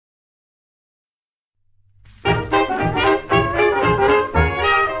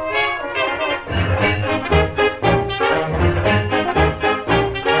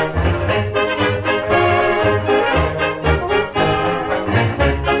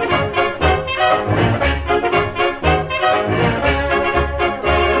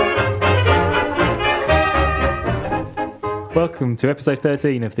welcome to episode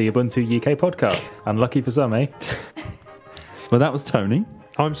 13 of the Ubuntu UK podcast. Unlucky for some, eh? Well, that was Tony.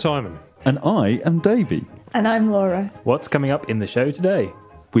 I'm Simon. And I am Davey. And I'm Laura. What's coming up in the show today?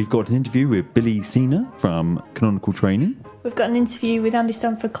 We've got an interview with Billy Sina from Canonical Training. We've got an interview with Andy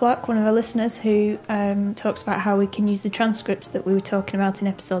Stanford-Clark, one of our listeners, who talks about how we can use the transcripts that we were talking about in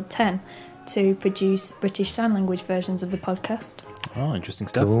episode 10 to produce British Sign Language versions of the podcast. Oh, interesting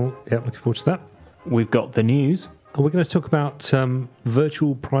stuff. Cool. Yep, looking forward to that. We've got the news. And we're going to talk about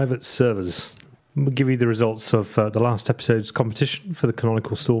virtual private servers. We'll give you the results of the last episode's competition for the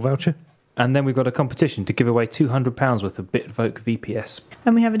Canonical store voucher. And then we've got a competition to give away £200 worth of BitVoke VPS.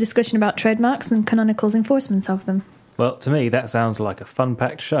 And we have a discussion about trademarks and Canonical's enforcement of them. Well, to me, that sounds like a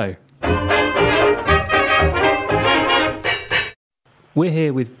fun-packed show. We're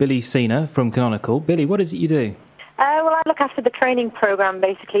here with Billy Sina from Canonical. Billy, what is it you do? Well, I look after the training program,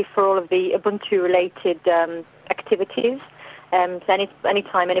 basically, for all of the Ubuntu-related activities. So any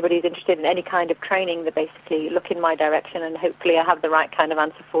time anybody's interested in any kind of training, they basically look in my direction, and hopefully I have the right kind of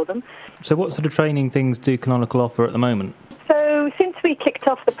answer for them. So what sort of training things do Canonical offer at the moment? So since we kicked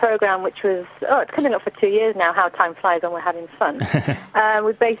off the program, which was, it's coming up for 2 years now, how time flies when we're having fun,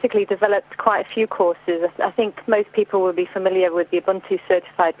 we've basically developed quite a few courses. I think most people will be familiar with the Ubuntu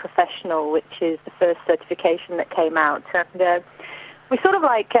Certified Professional, which is the first certification that came out. And we sort of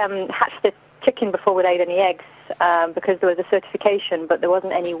like hatched the chicken before we laid any eggs, because there was a certification, but there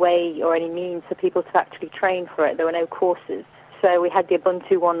wasn't any way or any means for people to actually train for it. There were no courses. So we had the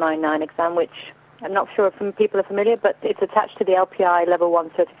Ubuntu 199 exam, which I'm not sure if people are familiar, but it's attached to the LPI Level 1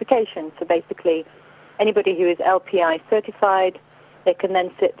 certification. So basically, anybody who is LPI certified, they can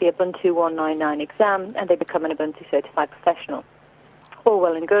then sit the Ubuntu 199 exam, and they become an Ubuntu Certified Professional. All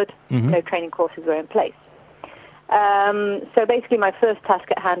well and good. No training courses were in place. So basically my first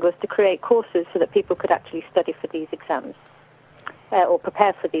task at hand was to create courses so that people could actually study for these exams, or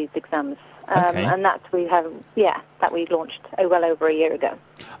prepare for these exams. Okay. And that we launched well over a year ago.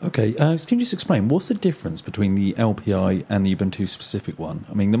 Okay, can you just explain, what's the difference between the LPI and the Ubuntu-specific one?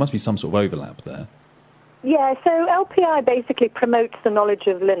 I mean, there must be some sort of overlap there. Yeah, so LPI basically promotes the knowledge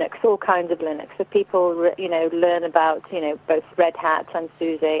of Linux, all kinds of Linux. So people, learn about, both Red Hat and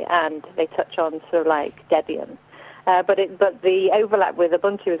SUSE, and they touch on sort of like Debian. But the overlap with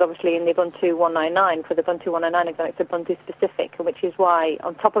Ubuntu is obviously in the Ubuntu 199. For the Ubuntu 199 exam, it's Ubuntu specific, which is why,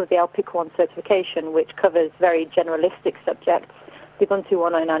 on top of the LPIC 1 certification, which covers very generalistic subjects, the Ubuntu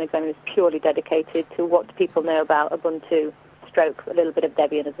 199 exam is purely dedicated to what people know about Ubuntu, stroke a little bit of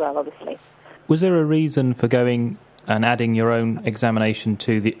Debian as well, obviously. Was there a reason for going and adding your own examination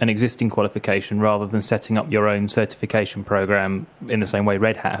to an existing qualification rather than setting up your own certification program in the same way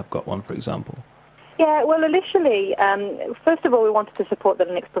Red Hat have got one, for example? Yeah, well, initially, first of all, we wanted to support the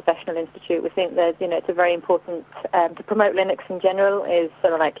Linux Professional Institute. We think that, it's a very important, to promote Linux in general is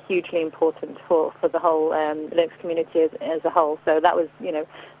sort of like hugely important for the whole Linux community as a whole. So that was,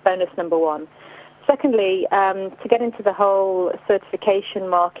 bonus number one. Secondly, to get into the whole certification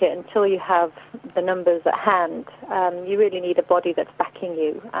market, until you have the numbers at hand, you really need a body that's backing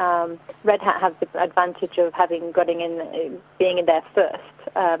you. Red Hat has the advantage of being in there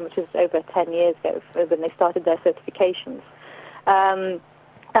first, which is over 10 years ago when they started their certifications.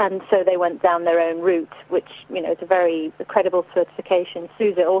 And so they went down their own route, which, is a very credible certification.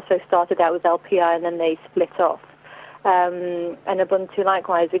 SUSE also started out with LPI, and then they split off. And Ubuntu,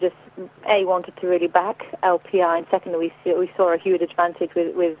 likewise, we just, wanted to really back LPI, and secondly, we saw a huge advantage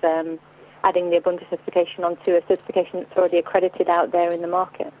with adding the Ubuntu certification onto a certification that's already accredited out there in the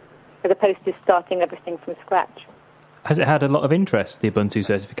market, as opposed to starting everything from scratch. Has it had a lot of interest, the Ubuntu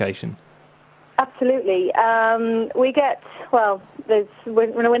certification? Absolutely. We're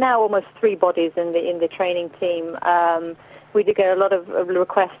now almost 3 bodies in the training team. We do get a lot of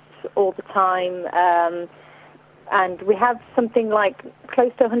requests all the time. And we have something like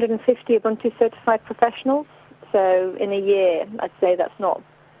close to 150 Ubuntu certified professionals. So in a year, I'd say that's not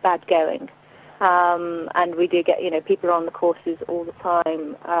bad going. And we do get, people are on the courses all the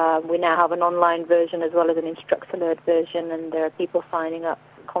time. We now have an online version as well as an instructor-led version, and there are people signing up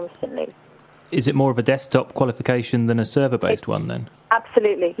constantly. Is it more of a desktop qualification than a server-based one then?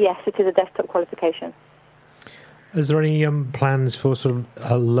 Absolutely, yes, it is a desktop qualification. Is there any plans for sort of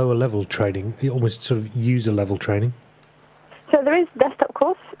a lower level training, almost sort of user level training? So there is a desktop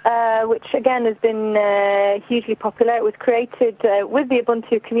course, which again has been hugely popular. It was created with the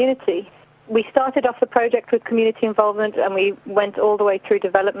Ubuntu community. We started off the project with community involvement, and we went all the way through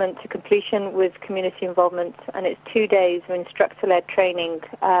development to completion with community involvement. And it's 2 days of instructor-led training,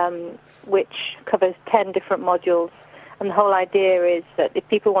 which covers 10 different modules. And the whole idea is that if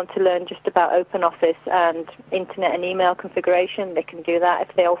people want to learn just about OpenOffice and internet and email configuration, they can do that.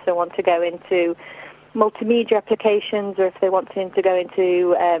 If they also want to go into multimedia applications, or if they want to go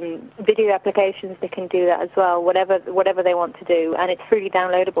into video applications, they can do that as well, whatever they want to do. And it's freely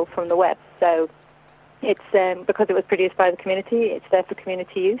downloadable from the web. So it's because it was produced by the community, it's there for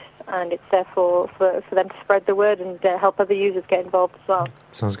community use, and it's there for them to spread the word and help other users get involved as well.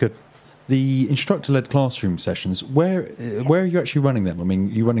 Sounds good. The instructor-led classroom sessions, where are you actually running them? I mean,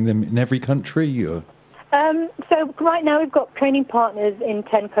 are you running them in every country? Or? So right now we've got training partners in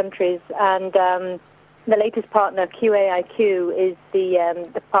 10 countries, and the latest partner, QAIQ, is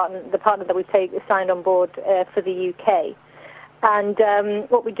the partner that we've signed on board for the UK. And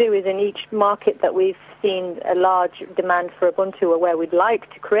what we do is in each market that we've seen a large demand for Ubuntu, or where we'd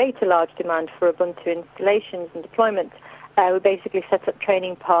like to create a large demand for Ubuntu installations and deployment, we basically set up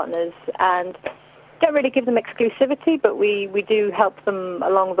training partners and don't really give them exclusivity, but we do help them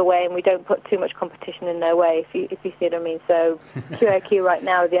along the way, and we don't put too much competition in their way, if you see what I mean. So QAQ right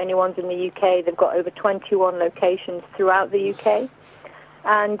now are the only ones in the UK. They've got over 21 locations throughout the UK.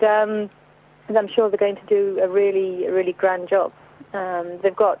 And I'm sure they're going to do a really grand job.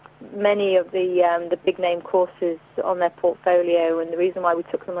 They've got many of the big name courses on their portfolio, and the reason why we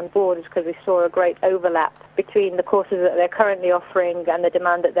took them on board is because we saw a great overlap between the courses that they're currently offering and the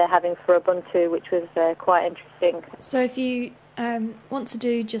demand that they're having for Ubuntu, which was quite interesting. So if you want to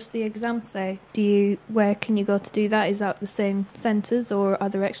do just the exams though, where can you go to do that? Is that the same centres, or are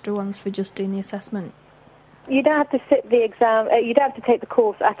there extra ones for just doing the assessment? You don't have to sit the exam. You don't have to take the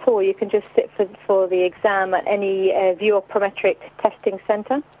course at all. You can just sit for the exam at any viewer-prometric testing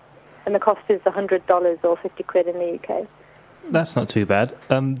centre, and the cost is $100 or 50 quid in the UK. That's not too bad.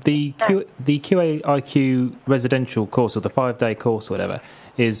 The QAIQ residential course, or the 5-day course or whatever,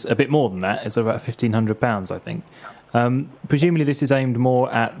 is a bit more than that. It's about £1,500, I think. Presumably this is aimed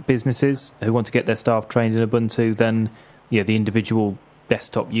more at businesses who want to get their staff trained in Ubuntu than the individual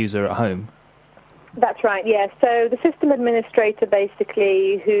desktop user at home. That's right, yeah. So the system administrator,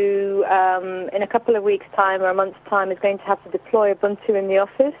 basically, who in a couple of weeks' time or a month's time is going to have to deploy Ubuntu in the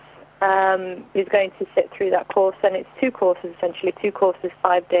office, is going to sit through that course. And it's 2 courses, essentially, 2 courses,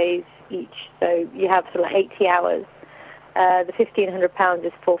 5 days each. So you have sort of 80 hours. The £1,500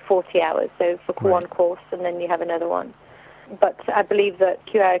 is for 40 hours, so for one course, and then you have another one. But I believe that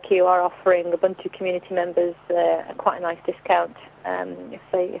QRQ are offering Ubuntu community members quite a nice discount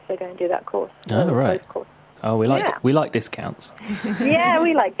if they're going to do that course. Oh, right. Oh, we like discounts. Yeah,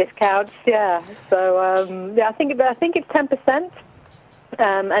 we like discounts. Yeah. So I think it's 10%.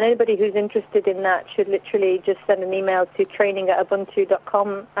 And anybody who's interested in that should literally just send an email to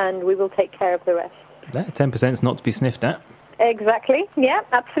training@ubuntu.com, and we will take care of the rest. That 10% is not to be sniffed at. Exactly. Yeah,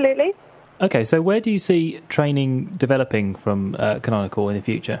 absolutely. Okay, so where do you see training developing from Canonical in the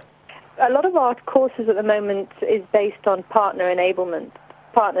future? A lot of our courses at the moment is based on partner enablement.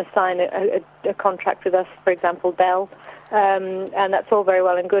 Partners sign a contract with us, for example, Dell, and that's all very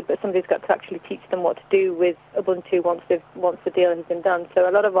well and good, but somebody's got to actually teach them what to do with Ubuntu once the deal has been done. So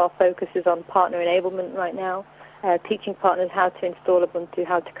a lot of our focus is on partner enablement right now, teaching partners how to install Ubuntu,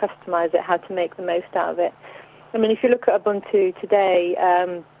 how to customize it, how to make the most out of it. I mean, if you look at Ubuntu today,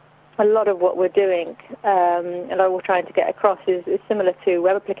 a lot of what we're doing, a lot of what we're trying to get across is similar to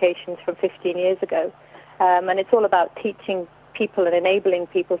web applications from 15 years ago. And it's all about teaching people and enabling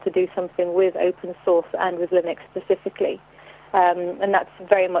people to do something with open source and with Linux specifically. And that's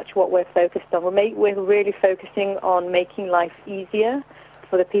very much what we're focused on. We're really focusing on making life easier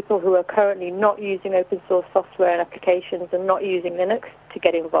for the people who are currently not using open source software and applications and not using Linux to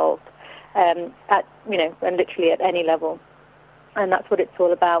get involved and literally at any level. And that's what it's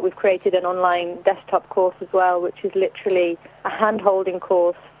all about. We've created an online desktop course as well, which is literally a hand-holding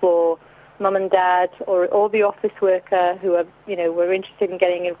course for mum and dad or the office worker who are, were interested in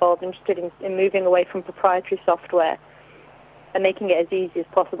getting involved, interested in moving away from proprietary software and making it as easy as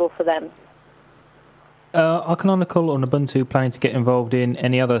possible for them. Are Canonical or Ubuntu planning to get involved in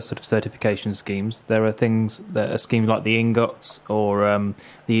any other sort of certification schemes? There are schemes like the INGOTS or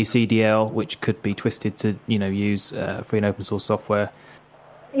the ECDL, which could be twisted to use free and open source software.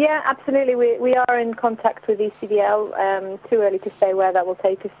 Yeah, absolutely. We are in contact with ECDL. Too early to say where that will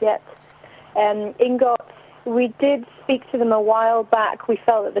take us yet. INGOTS, we did speak to them a while back. We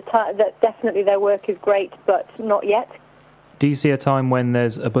felt at the time that definitely their work is great, but not yet. Do you see a time when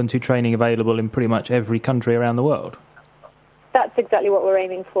there's Ubuntu training available in pretty much every country around the world? That's exactly what we're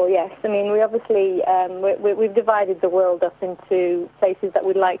aiming for, yes. I mean, we obviously, we've divided the world up into places that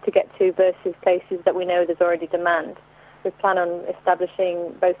we'd like to get to versus places that we know there's already demand. We plan on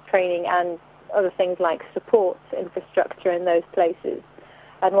establishing both training and other things like support infrastructure in those places.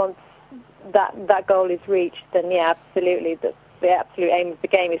 And once that goal is reached, then yeah, absolutely, the absolute aim of the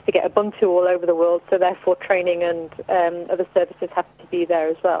game is to get Ubuntu all over the world, so therefore training and other services have to be there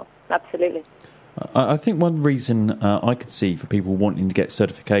as well. Absolutely. I think one reason I could see for people wanting to get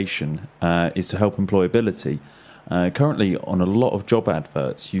certification is to help employability. Currently, on a lot of job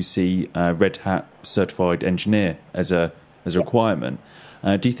adverts, you see Red Hat certified engineer as a requirement.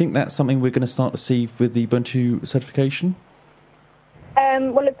 Do you think that's something we're going to start to see with the Ubuntu certification?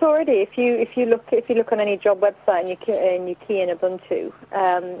 Well, it's already. If you look on any job website and you key in Ubuntu,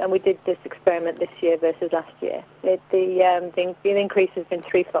 and we did this experiment this year versus last year, the increase has been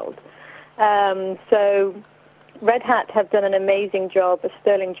threefold. So Red Hat have done an amazing job, a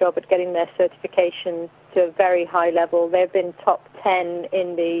sterling job at getting their certification to a very high level. They've been top 10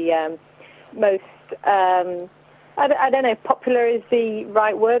 in the most. I don't know if popular is the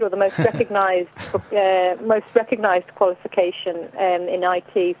right word, or the most recognized qualification in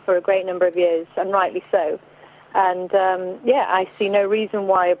IT for a great number of years, and rightly so. And I see no reason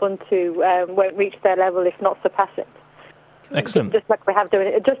why Ubuntu won't reach their level, if not surpass it. Excellent. Just like we have done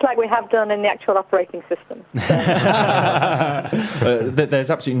in the actual operating system. There's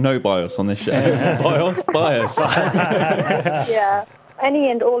absolutely no bias on this show. bias. Yeah.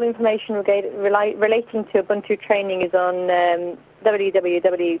 Any and all information relating to Ubuntu training is on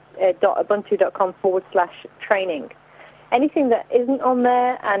www.ubuntu.com/training. Anything that isn't on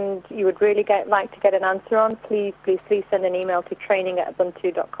there and you would really like to get an answer on, please send an email to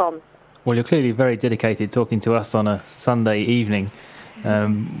training@ubuntu.com. Well, you're clearly very dedicated talking to us on a Sunday evening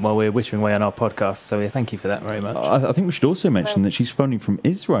while we're whittling away on our podcast. So thank you for that very much. I think we should also mention that she's phoning from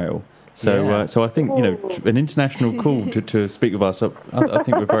Israel. So, Yeah. so I think an international call to speak with us. I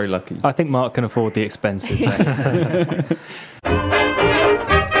think we're very lucky. I think Mark can afford the expenses there.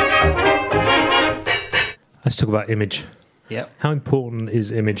 Let's talk about image. Yep. How important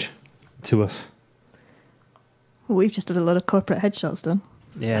is image to us? Well, we've just had a lot of corporate headshots done.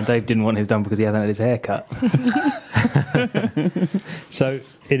 Yeah, and Dave didn't want his done because he hasn't had his hair cut. So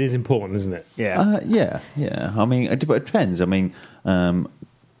it is important, isn't it? Yeah. Yeah. I mean, it depends. I mean, I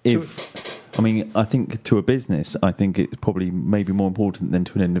think to a business, I think it's probably maybe more important than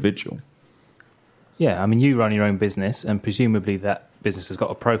to an individual. Yeah, I mean, you run your own business, and presumably that business has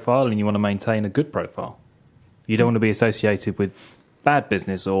got a profile, and you want to maintain a good profile. You don't want to be associated with bad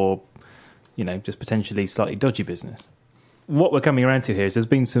business or, just potentially slightly dodgy business. What we're coming around to here is there's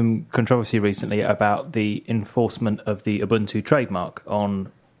been some controversy recently about the enforcement of the Ubuntu trademark on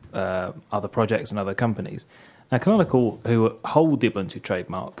other projects and other companies. Now, Canonical, who hold the Ubuntu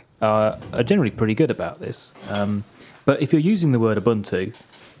trademark, are generally pretty good about this. But if you're using the word Ubuntu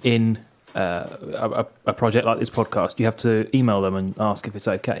in a project like this podcast, you have to email them and ask if it's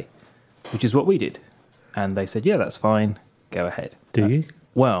okay, which is what we did. And they said, yeah, that's fine, go ahead. Do you?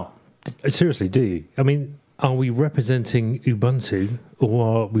 Well... Seriously, do you? I mean, are we representing Ubuntu, or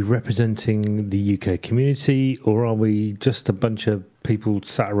are we representing the UK community, or are we just a bunch of people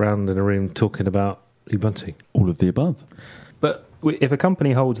sat around in a room talking about Ubuntu? All of the above. But if a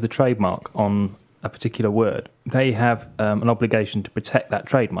company holds the trademark on a particular word, they have an obligation to protect that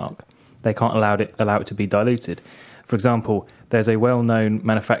trademark. They can't allow it to be diluted. For example, there's a well-known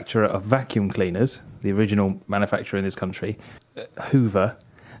manufacturer of vacuum cleaners, the original manufacturer in this country, Hoover,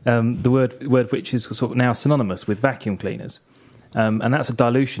 the word which is sort of now synonymous with vacuum cleaners. And that's a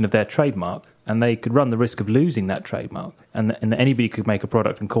dilution of their trademark, and they could run the risk of losing that trademark, and anybody could make a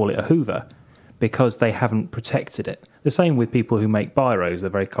product and call it a Hoover because they haven't protected it. The same with people who make biros, the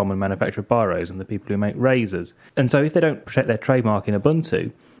very common manufacturer of biros, and the people who make razors. And so if they don't protect their trademark in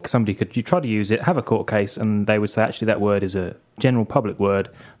Ubuntu, somebody could try to use it, have a court case, and they would say, actually, that word is a general public word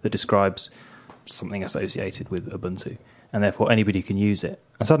that describes something associated with Ubuntu, and therefore anybody can use it.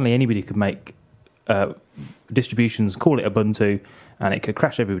 And suddenly anybody could make distributions, call it Ubuntu, and it could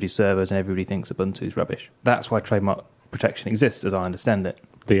crash everybody's servers, and everybody thinks Ubuntu's rubbish. That's why trademark protection exists, as I understand it.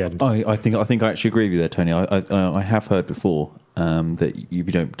 The end. I think I actually agree with you there, Tony. I have heard before that if you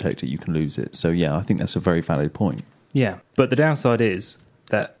don't protect it, you can lose it. So yeah, I think that's a very valid point. Yeah, but the downside is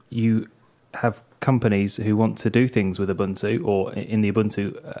that you have companies who want to do things with Ubuntu or in the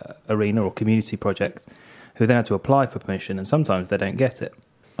Ubuntu arena or community projects who then have to apply for permission, and sometimes they don't get it.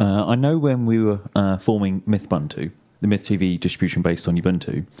 I know when we were forming MythBuntu, the Myth TV distribution based on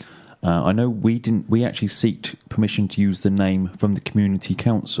Ubuntu, I know we actually sought permission to use the name from the Community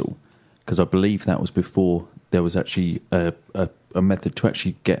Council, because I believe that was before there was actually a method to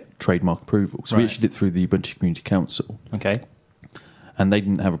actually get trademark approval. So we actually did it through the Ubuntu Community Council. Okay. And they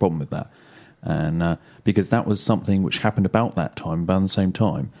didn't have a problem with that. And because that was something which happened about that time, about the same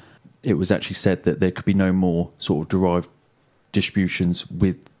time. it was actually said that there could be no more sort of derived distributions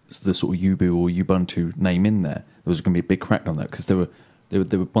with the sort of Ubu or Ubuntu name in there. There was going to be a big crackdown on that because there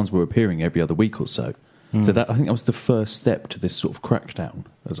were ones were appearing every other week or so. So that, I think that was the first step to this sort of crackdown,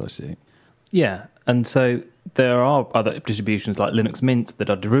 as I see it. Yeah, and so there are other distributions like Linux Mint that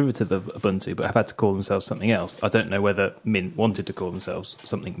are derivative of Ubuntu but have had to call themselves something else. I don't know whether Mint wanted to call themselves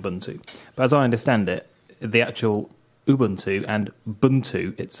something Ubuntu. But as I understand it, the actual Ubuntu and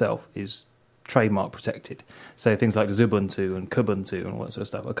Ubuntu itself is trademark protected. So things like Xubuntu and Kubuntu and all that sort of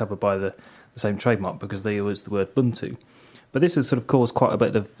stuff are covered by the same trademark because they use the word Ubuntu. But this has sort of caused quite a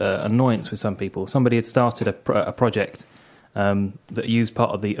bit of annoyance with some people. Somebody had started a project that used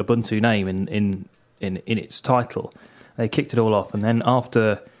part of the Ubuntu name in its title. They kicked it all off, and then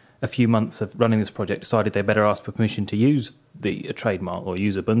after a few months of running this project, decided they better ask for permission to use the trademark or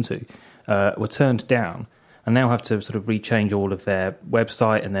use Ubuntu. Were turned down, and now have to sort of rechange all of their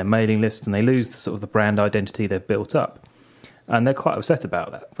website and their mailing list, and they lose the brand identity they've built up. And they're quite upset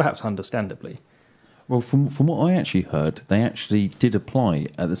about that, perhaps understandably. Well, from what I actually heard, they actually did apply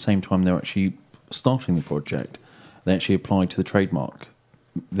at the same time they were actually starting the project. They actually applied to the trademark,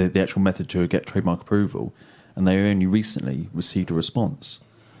 the actual method to get trademark approval, and they only recently received a response.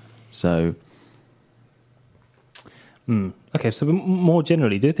 So... Okay, so more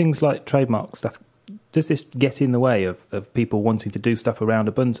generally, do things like trademark stuff, does this get in the way of people wanting to do stuff around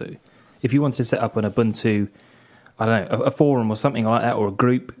Ubuntu? If you wanted to set up an Ubuntu, I don't know, a forum or something like that, or a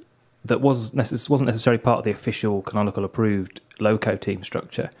group that wasn't necessarily part of the official canonical approved loco team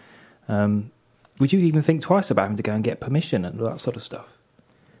structure, would you even think twice about having to go and get permission and all that sort of stuff?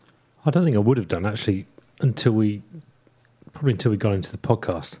 I don't think I would have done, actually, until we got into the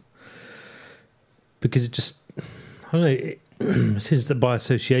podcast. Because it just, I don't know, it seems that by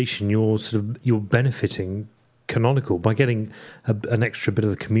association you're benefiting canonical by getting an extra bit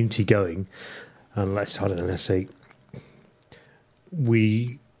of the community going. And let's say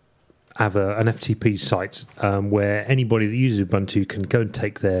we have an FTP site where anybody that uses Ubuntu can go and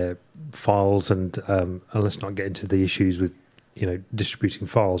take their files and let's not get into the issues with distributing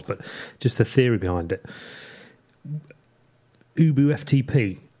files, but just the theory behind it. Ubu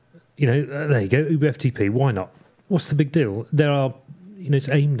FTP, there you go, Ubu FTP. Why not? What's the big deal? There are, it's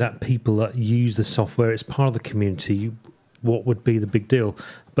aimed at people that use the software. It's part of the community. What would be the big deal?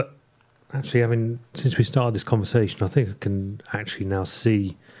 But actually, since we started this conversation, I think I can actually now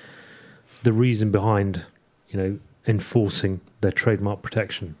see the reason behind, enforcing their trademark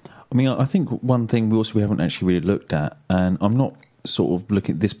protection. I think one thing we haven't actually really looked at, and I'm not sort of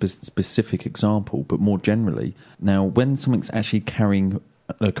looking at this specific example, but more generally, now when something's actually carrying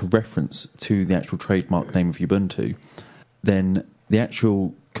like a reference to the actual trademark name of Ubuntu, then the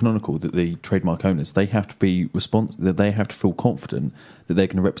actual canonical, that the trademark owners, they have to be they have to feel confident that they're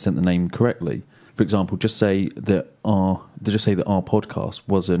going to represent the name correctly. For example, just say that our podcast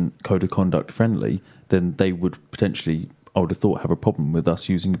wasn't code of conduct friendly, then they would potentially, I would have thought, have a problem with us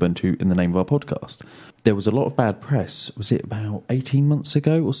using Ubuntu in the name of our podcast. There was a lot of bad press, was it about 18 months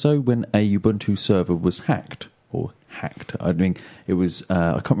ago or so, when a Ubuntu server was hacked. It was,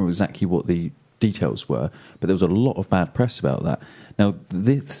 I can't remember exactly what the details were, but there was a lot of bad press about that. Now,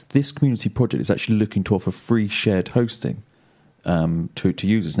 this community project is actually looking to offer free shared hosting to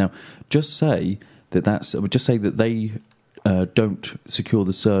users. Now, just say that they don't secure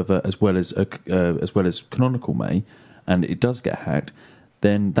the server as well as Canonical may, and it does get hacked,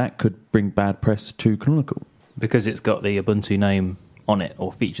 then that could bring bad press to Canonical because it's got the Ubuntu name on it,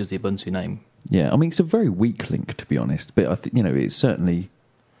 or features the Ubuntu name. Yeah, it's a very weak link, to be honest, but I think it's certainly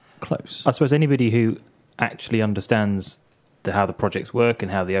close. I suppose anybody who actually understands how the projects work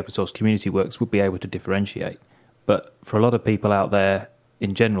and how the open source community works would be able to differentiate. But for a lot of people out there,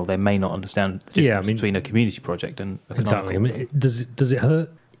 in general, they may not understand the difference between a community project and a canonical. Exactly. Does it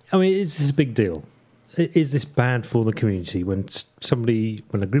hurt? Is this a big deal? Is this bad for the community when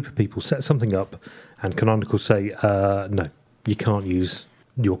a group of people set something up and Canonical say, no, you can't use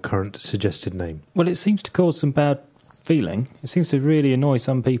your current suggested name? Well, it seems to cause some bad feeling. It seems to really annoy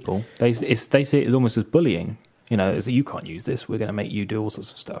some people. They see it as almost as bullying. As you can't use this, we're going to make you do all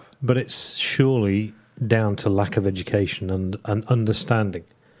sorts of stuff. But it's surely down to lack of education and understanding.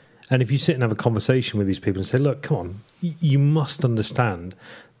 And if you sit and have a conversation with these people and say, look, come on, you must understand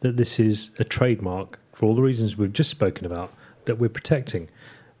that this is a trademark for all the reasons we've just spoken about that we're protecting.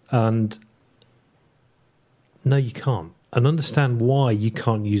 And no, you can't. And understand why you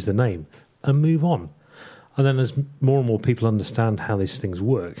can't use the name and move on. And then as more and more people understand how these things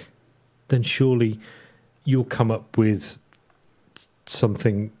work, then surely you'll come up with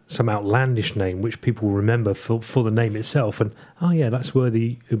some outlandish name which people will remember for the name itself, and that's where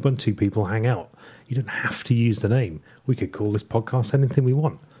the Ubuntu people hang out. You don't have to use the name. We could call this podcast anything we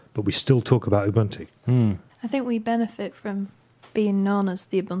want, but we still talk about Ubuntu. I think we benefit from being known as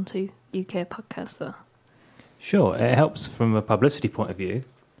the Ubuntu UK podcast, though. Sure, it helps from a publicity point of view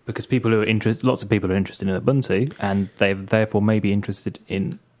because lots of people are interested in Ubuntu, and they therefore may be interested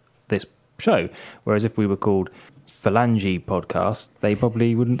in this show. Whereas if we were called Phalange Podcast, they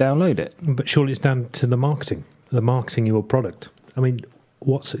probably wouldn't download it. But surely it's down to the marketing your product. I mean,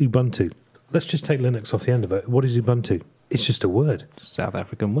 what's Ubuntu? Let's just take Linux off the end of it. What is Ubuntu? It's just a word. South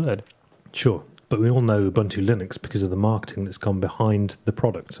African word. Sure, but we all know Ubuntu Linux because of the marketing that's gone behind the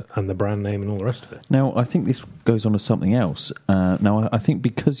product and the brand name and all the rest of it. Now, I think this goes on to something else. I think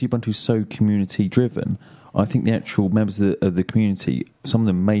because Ubuntu is so community-driven, I think the actual members of the community, some of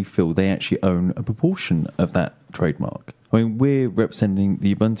them may feel they actually own a proportion of that trademark. I mean, we're representing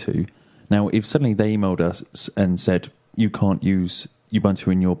the Ubuntu. Now, if suddenly they emailed us and said, you can't use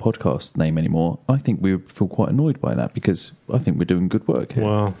Ubuntu in your podcast name anymore, I think we would feel quite annoyed by that because I think we're doing good work here.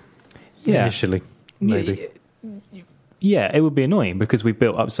 Well, initially, maybe. Yeah, it would be annoying because we've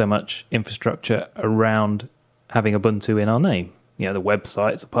built up so much infrastructure around having Ubuntu in our name. You know, the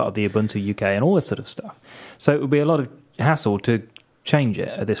websites are part of the Ubuntu UK and all this sort of stuff. So it would be a lot of hassle to change it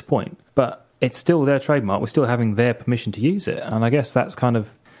at this point. But it's still their trademark. We're still having their permission to use it. And I guess that's kind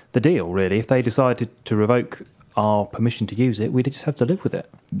of the deal, really. If they decided to revoke our permission to use it, we'd just have to live with it.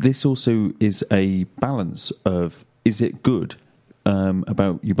 This also is a balance of, is it good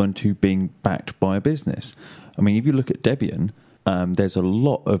about Ubuntu being backed by a business? I mean, if you look at Debian, there's a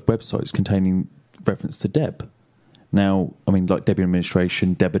lot of websites containing reference to Deb. Now, I mean, like Debian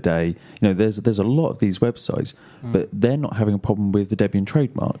Administration, Debiday, there's a lot of these websites, but they're not having a problem with the Debian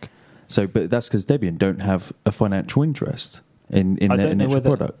trademark. So, but that's because Debian don't have a financial interest in their initial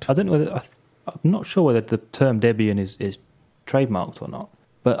product. I don't know whether I'm not sure whether the term Debian is trademarked or not.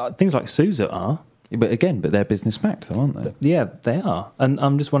 But things like SUSE are. But they're business backed, though, aren't they? Yeah, they are. And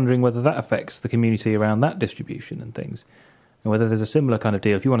I'm just wondering whether that affects the community around that distribution and things. And whether there's a similar kind of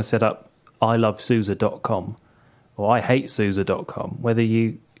deal. If you want to set up ilovesuse.com or ihatesuse.com, whether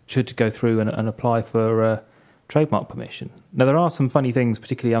you should go through and apply for trademark permission. Now, there are some funny things,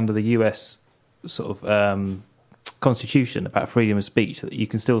 particularly under the US sort of constitution about freedom of speech, that you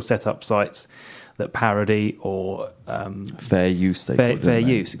can still set up sites that parody or fair use. Fair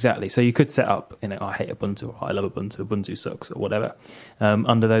use, exactly. So you could set up, I hate Ubuntu or I love Ubuntu, Ubuntu sucks or whatever,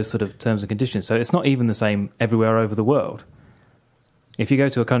 under those sort of terms and conditions. So it's not even the same everywhere over the world. If you go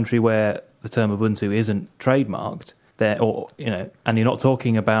to a country where the term Ubuntu isn't trademarked, and you're not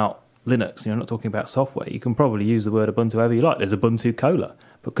talking about Linux, you're not talking about software, you can probably use the word Ubuntu however you like. There's Ubuntu Cola,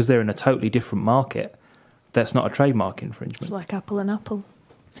 because they're in a totally different market. That's not a trademark infringement. It's like Apple and Apple.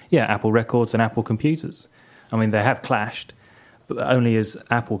 Yeah, Apple Records and Apple Computers. I mean, they have clashed, but only as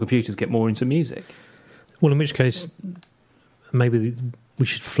Apple Computers get more into music. Well, in which case, maybe we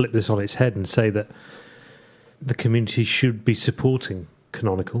should flip this on its head and say that the community should be supporting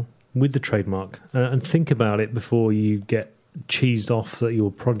Canonical with the trademark, and think about it before you get cheesed off that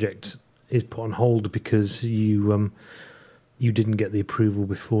your project is put on hold because you didn't get the approval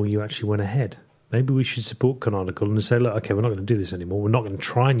before you actually went ahead. Maybe we should support Canonical and say, look, okay, we're not going to do this anymore. We're not going to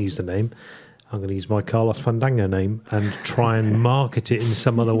try and use the name. I'm going to use my Carlos Fandango name and try and market it in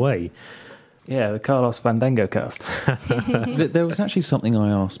some other way. Yeah, the Carlos Fandango cast. There was actually something I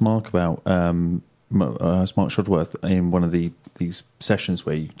asked Mark about. I asked Mark Shuttleworth in one of these sessions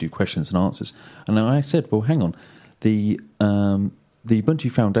where you do questions and answers. And I said, well, hang on. The Ubuntu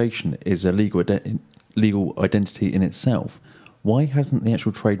Foundation is a legal identity in itself. Why hasn't the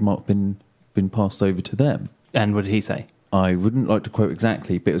actual trademark been passed over to them? And what did he say? I wouldn't like to quote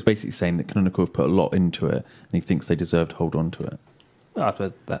exactly, but it was basically saying that Canonical have put a lot into it, and he thinks they deserve to hold on to it. Well, I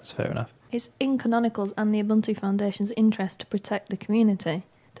suppose that's fair enough. It's in Canonical's and the Ubuntu Foundation's interest to protect the community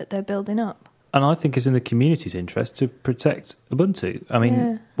that they're building up. And I think it's in the community's interest to protect Ubuntu. I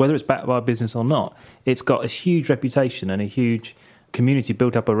mean, whether it's backed by a business or not, it's got a huge reputation and a huge community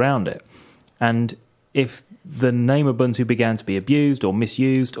built up around it. And if the name Ubuntu began to be abused or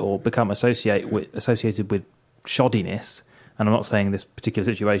misused or become associated with shoddiness, and I'm not saying this particular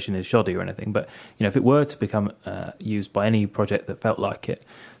situation is shoddy or anything, but if it were to become used by any project that felt like it,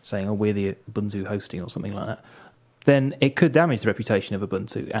 saying, oh, we're the Ubuntu hosting or something like that, then it could damage the reputation of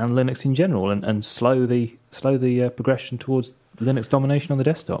Ubuntu and Linux in general and slow the progression towards Linux domination on the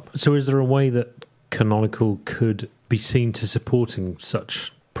desktop. So is there a way that Canonical could be seen to supporting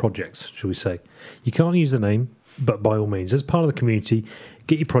such projects, shall we say? You can't use the name, but by all means, as part of the community,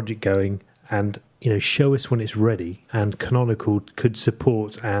 get your project going and show us when it's ready, and Canonical could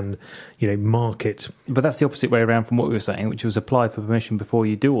support and, market. But that's the opposite way around from what we were saying, which was apply for permission before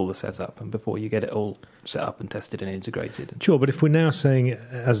you do all the setup and before you get it all set up and tested and integrated. Sure, but if we're now saying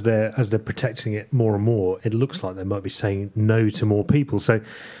as they're protecting it more and more, it looks like they might be saying no to more people. So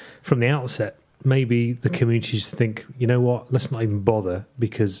from the outset, maybe the communities think, you know what, let's not even bother,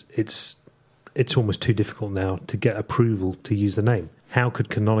 because it's almost too difficult now to get approval to use the name. How could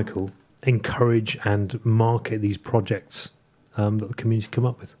Canonical encourage and market these projects that the community come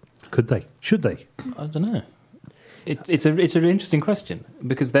up with? Could they? Should they? I don't know. It's an interesting question,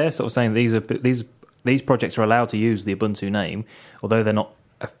 because they're sort of saying these projects are allowed to use the Ubuntu name, although they're not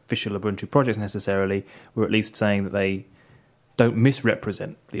official Ubuntu projects necessarily. We're at least saying that they don't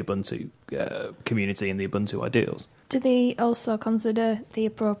misrepresent the Ubuntu community and the Ubuntu ideals. Do they also consider the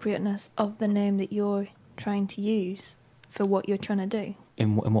appropriateness of the name that you're trying to use for what you're trying to do?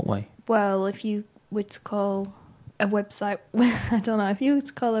 In what way? Well, if you were to call a website, I don't know, if you were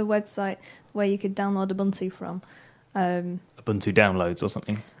to call a website where you could download Ubuntu from... Ubuntu downloads or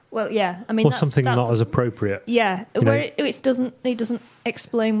something? Well, yeah. I mean, or something not as appropriate. Yeah, where it doesn't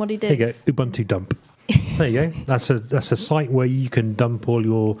explain what it is. There you go, Ubuntu dump. There you go. That's a site where you can dump all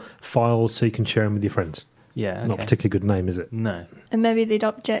your files so you can share them with your friends. Yeah, okay. Not a particularly good name, is it? No. And maybe they'd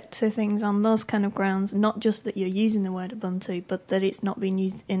object to things on those kind of grounds, not just that you're using the word Ubuntu, but that it's not being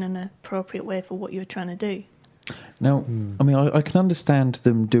used in an appropriate way for what you're trying to do. Now, I mean, I can understand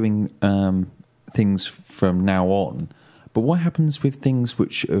them doing things from now on, but what happens with things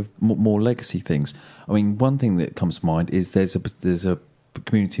which are more legacy things? I mean, one thing that comes to mind is there's a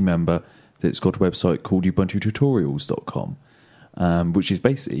community member that's got a website called ubuntututorials.com, which is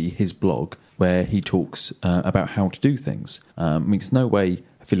basically his blog where he talks about how to do things. I mean, it's no way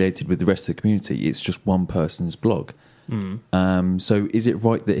affiliated with the rest of the community. It's just one person's blog. So is it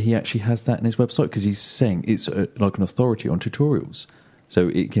right that he actually has that in his website? Because he's saying it's like an authority on tutorials. So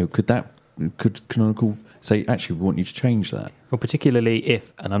could Canonical say, actually, we want you to change that? Well, particularly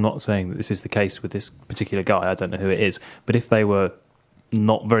if, and I'm not saying that this is the case with this particular guy, I don't know who it is, but if they were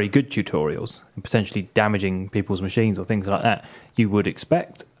not very good tutorials and potentially damaging people's machines or things like that, you would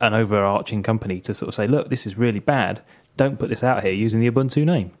expect an overarching company to sort of say, look, this is really bad, don't put this out here using the Ubuntu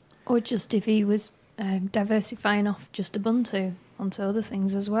name. Or just if he was diversifying off just Ubuntu onto other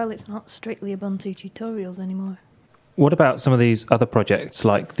things as well. It's not strictly Ubuntu tutorials anymore. What about some of these other projects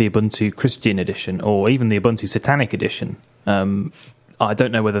like the Ubuntu Christian Edition or even the Ubuntu Satanic Edition? I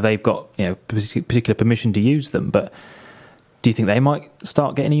don't know whether they've got particular permission to use them, but do you think they might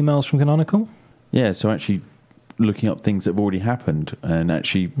start getting emails from Canonical? Yeah, so actually looking up things that have already happened, and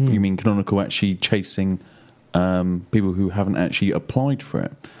actually, you mean Canonical actually chasing people who haven't actually applied for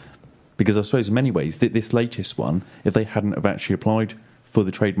it? Because I suppose in many ways, this latest one, if they hadn't have actually applied for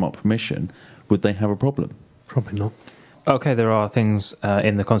the trademark permission, would they have a problem? Probably not. Okay, there are things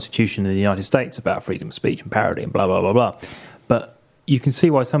in the Constitution of the United States about freedom of speech and parody and blah, blah, blah, blah. But you can see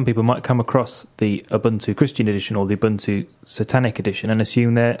why some people might come across the Ubuntu Christian Edition or the Ubuntu Satanic Edition and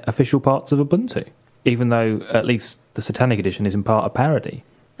assume they're official parts of Ubuntu, even though at least the Satanic Edition is in part a parody.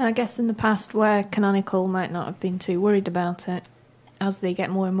 And I guess in the past where Canonical might not have been too worried about it, as they get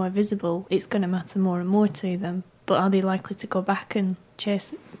more and more visible, it's going to matter more and more to them. But are they likely to go back and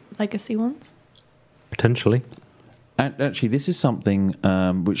chase legacy ones? Potentially. And actually, this is something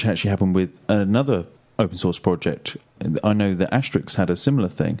which actually happened with another open source project. I know that Asterix had a similar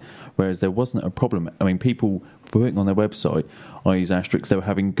thing, whereas there wasn't a problem. I mean, people were putting on their website, I use Asterix, they were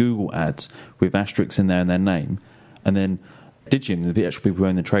having Google ads with Asterix in there in their name. And then Digium, the actual people who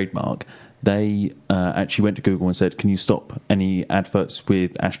own the trademark, they actually went to Google and said, can you stop any adverts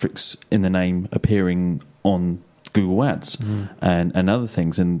with Asterix in the name appearing on Google Ads and other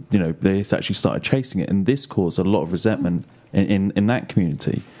things? And, they actually started chasing it. And this caused a lot of resentment in that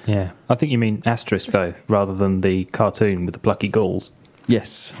community. Yeah, I think you mean Asterisk, though, rather than the cartoon with the plucky ghouls.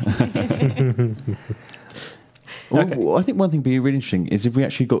 Yes. Okay. Well, I think one thing would be really interesting is if we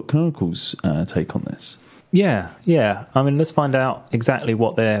actually got Canonical's take on this. Yeah. I mean, let's find out exactly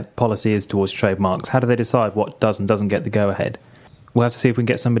what their policy is towards trademarks. How do they decide what does and doesn't get the go-ahead? We'll have to see if we can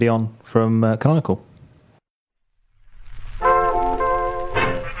get somebody on from Canonical.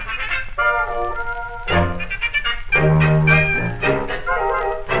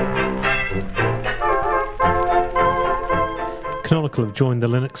 Canonical have joined the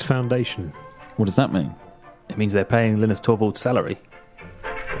Linux Foundation. What does that mean? It means they're paying Linus Torvalds' salary.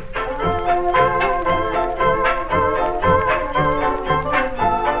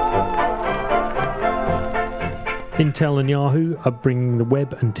 Intel and Yahoo are bringing the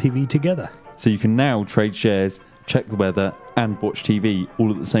web and TV together. So you can now trade shares check the weather, and watch TV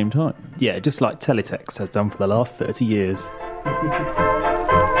all at the same time. Yeah, just like teletext has done for the last 30 years.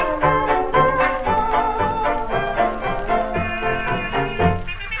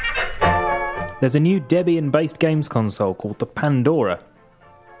 There's a new Debian-based games console called the Pandora.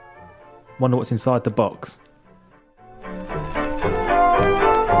 Wonder what's inside the box.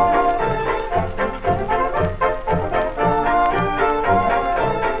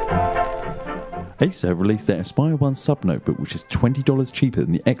 Acer have released their Aspire 1 sub-notebook, which is $20 cheaper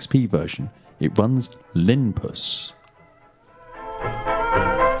than the XP version. It runs Linpus.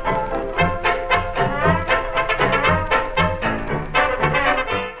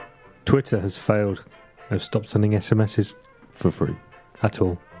 Twitter has failed. They've stopped sending SMSs For free. at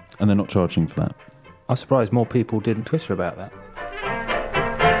all. And they're not charging for that. I'm surprised more people didn't Twitter about that.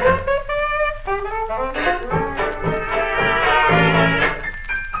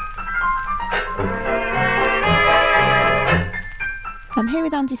 I'm here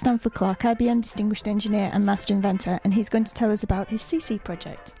with Andy Stanford-Clark, IBM Distinguished Engineer and Master Inventor, and he's going to tell us about his CC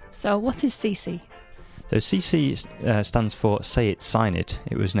project. So what is CC? So CC stands for Say It, Sign It.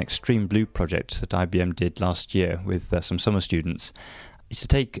 It was an extreme blue project that IBM did last year with some summer students. It's to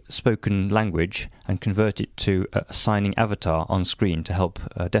take spoken language and convert it to a signing avatar on screen to help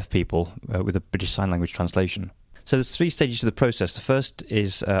deaf people with a British Sign Language translation. So there's 3 stages to the process. The first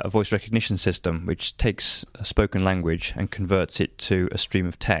is a voice recognition system, which takes a spoken language and converts it to a stream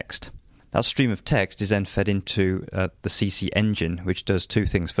of text. That stream of text is then fed into the CC engine, which does 2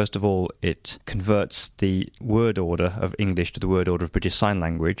 things. First of all, it converts the word order of English to the word order of British Sign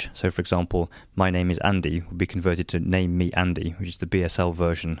Language. So, for example, my name is Andy will be converted to name me Andy, which is the BSL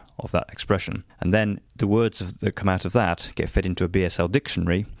version of that expression. And then the words that come out of that get fed into a BSL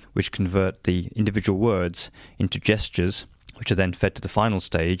dictionary, which convert the individual words into gestures, which are then fed to the final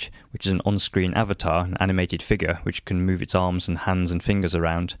stage, which is an on-screen avatar, an animated figure, which can move its arms and hands and fingers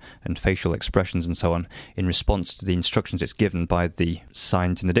around, and facial expressions and so on, in response to the instructions it's given by the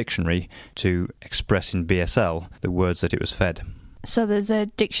signs in the dictionary to express in BSL the words that it was fed. So there's a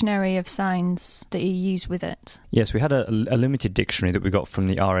dictionary of signs that you use with it. Yes, we had a limited dictionary that we got from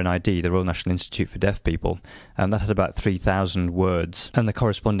the RNID, the Royal National Institute for Deaf People, and that had about 3,000 words, and the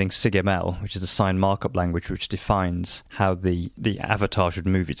corresponding SIGML, which is the sign markup language, which defines how the avatar should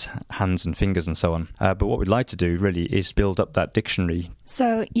move its hands and fingers and so on. But what we'd like to do, really, is build up that dictionary.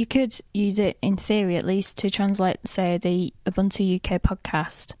 So you could use it, in theory at least, to translate, say, the Ubuntu UK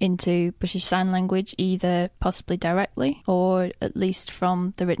podcast into British Sign Language, either possibly directly or at least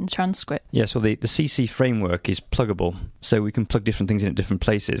from the written transcript. Yes, well, the CC framework is pluggable, so we can plug different things in at different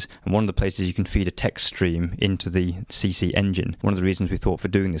places, and one of the places you can feed a text stream into the CC engine. One of the reasons we thought for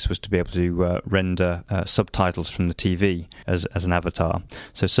doing this was to be able to render subtitles from the TV as an avatar.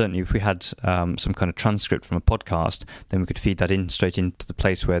 So certainly if we had some kind of transcript from a podcast, then we could feed that in straight into the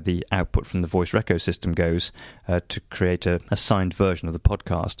place where the output from the voice reco system goes to create a signed version of the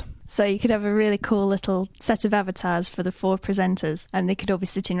podcast. So you could have a really cool little set of avatars for the 4 presenters, and they could all be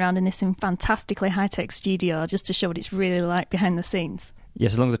sitting around in this fantastically high-tech studio just to show what it's really like behind the scenes.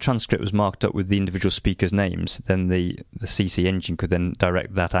 Yes, as long as the transcript was marked up with the individual speakers' names, then the CC engine could then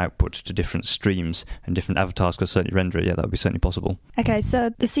direct that output to different streams, and different avatars could certainly render it. Yeah, that would be certainly possible. Okay, so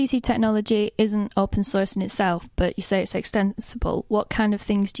the CC technology isn't open source in itself, but you say it's extensible. What kind of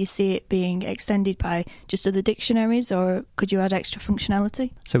things do you see it being extended by? Just other dictionaries, or could you add extra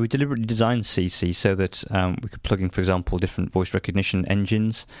functionality? So we deliberately designed CC so that we could plug in, for example, different voice recognition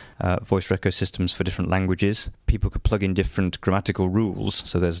engines, voice reco systems for different languages. People could plug in different grammatical rules.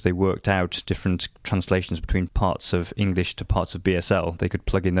 So as they worked out different translations between parts of English to parts of BSL, they could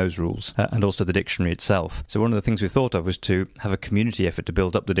plug in those rules, and also the dictionary itself. So one of the things we thought of was to have a community effort to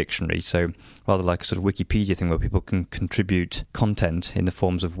build up the dictionary. So rather like a sort of Wikipedia thing where people can contribute content in the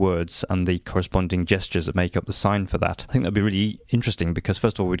forms of words and the corresponding gestures that make up the sign for that. I think that'd be really interesting because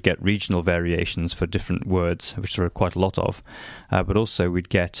first of all we'd get regional variations for different words, which there are quite a lot of, but also we'd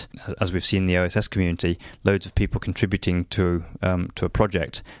get, as we've seen in the OSS community, loads of people contributing to a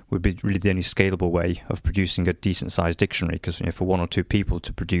project would be really the only scalable way of producing a decent-sized dictionary, because for 1 or 2 people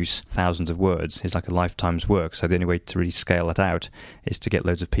to produce thousands of words is like a lifetime's work. So the only way to really scale that out is to get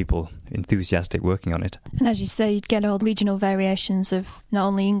loads of people enthusiastic working on it. And as you say, you'd get all the regional variations of not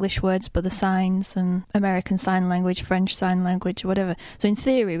only English words, but the signs and American Sign Language, French Sign Language, whatever. So in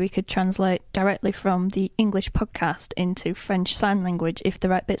theory, we could translate directly from the English podcast into French Sign Language if the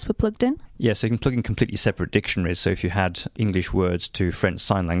right bits were plugged in. Yeah, so you can plug in completely separate dictionaries dictionaries. So if you had English words to French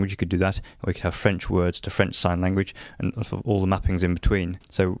Sign Language, you could do that, or you could have French words to French Sign Language, and sort of all the mappings in between.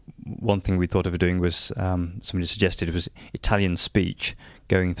 So one thing we thought of doing was, somebody suggested, was Italian speech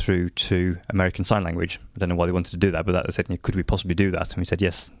going through to American Sign Language. I don't know why they wanted to do that, but they said, could we possibly do that? And we said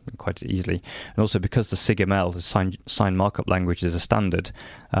yes, quite easily. And also because the SIG-ML, the sign markup language, is a standard,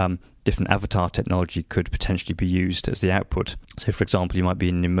 different avatar technology could potentially be used as the output. So, for example, you might be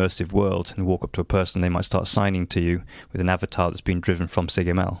in an immersive world and walk up to a person, they might start signing to you with an avatar that's been driven from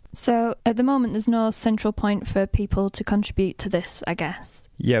SIG-ML. So, at the moment, there's no central point for people to contribute to this, I guess.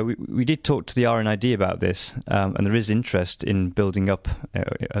 Yeah, we did talk to the RNID about this, and there is interest in building up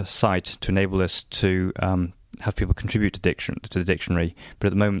a site to enable us to have people contribute to the dictionary, but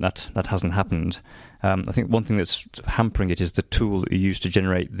at the moment that hasn't happened. I think one thing that's hampering it is the tool that you use to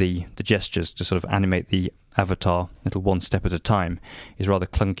generate the gestures to sort of animate the avatar little one step at a time is rather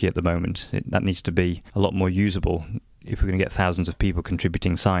clunky at the moment. That needs to be a lot more usable if we're going to get thousands of people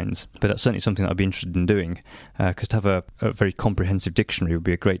contributing signs. But that's certainly something that I'd be interested in doing, because to have a very comprehensive dictionary would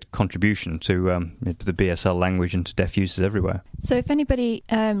be a great contribution to the BSL language and to deaf users everywhere. So if anybody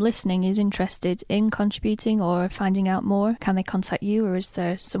listening is interested in contributing or finding out more, can they contact you, or is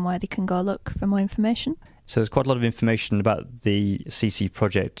there somewhere they can go look for more information? So there's quite a lot of information about the CC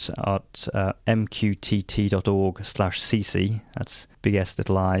project at mqtt.org/cc. That's big S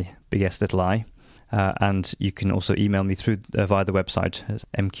little I, big S little I. And you can also email me through via the website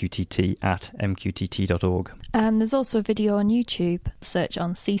mqtt@mqtt.org. And there's also a video on YouTube. Search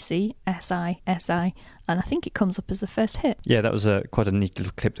on CC, SI, and I think it comes up as the first hit. Yeah, that was quite a neat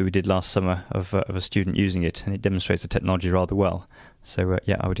little clip that we did last summer of a student using it, and it demonstrates the technology rather well. So,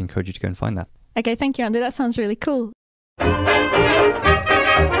 I would encourage you to go and find that. Okay, thank you, Andy. That sounds really cool.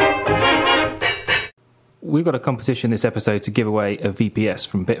 We've got a competition this episode to give away a VPS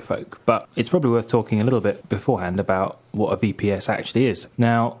from Bitfolk, but it's probably worth talking a little bit beforehand about what a VPS actually is.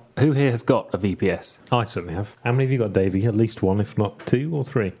 Now, who here has got a VPS? I certainly have. How many have you got, Davey? At least one, if not two or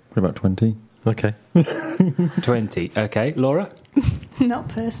three? What about 20? Okay. 20. Okay. Laura? Not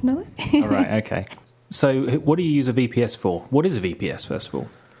personally. All right, okay. So what do you use a VPS for? What is a VPS, first of all?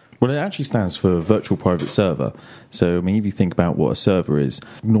 Well, it actually stands for Virtual Private Server. So, I mean, if you think about what a server is,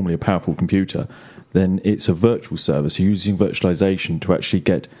 normally a powerful computer, then it's a virtual server. So you're using virtualization to actually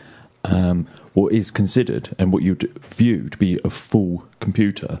get what is considered and what you'd view to be a full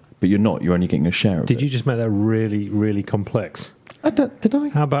computer, but you're not. You're only getting a share of it. Did you just make that really, really complex? Did I?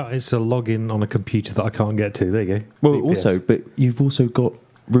 How about it's a login on a computer that I can't get to? There you go. Well, VPS. also, but you've also got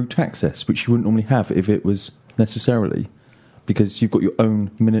root access, which you wouldn't normally have if it was necessarily, because you've got your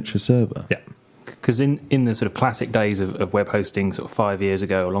own miniature server. Yeah. Because in the sort of classic days of web hosting, sort of 5 years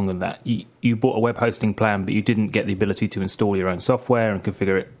ago or longer than that, you bought a web hosting plan, but you didn't get the ability to install your own software and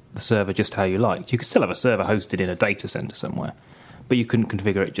configure the server just how you liked. You could still have a server hosted in a data center somewhere, but you couldn't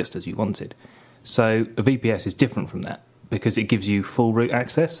configure it just as you wanted. So a VPS is different from that because it gives you full root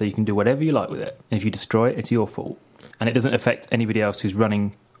access, so you can do whatever you like with it. And if you destroy it, it's your fault. And it doesn't affect anybody else who's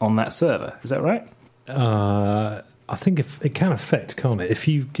running on that server. Is that right? I think it can affect, can't it? If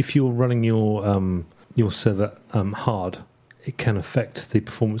you're running your server hard, it can affect the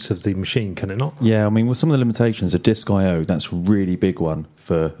performance of the machine, can it not? Yeah, I mean, with some of the limitations of disk I/O, that's a really big one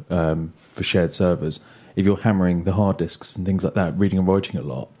for shared servers. If you're hammering the hard disks and things like that, reading and writing a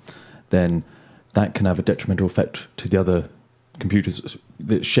lot, then that can have a detrimental effect to the other computers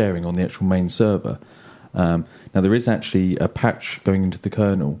that's sharing on the actual main server. Now, there is actually a patch going into the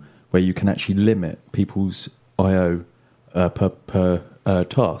kernel where you can actually limit people's I/O per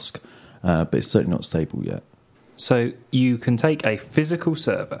task, but it's certainly not stable yet. So you can take a physical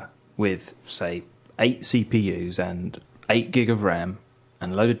server with, say, 8 CPUs and 8 gig of RAM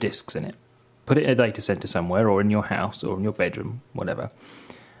and a load of disks in it, put it in a data center somewhere or in your house or in your bedroom, whatever,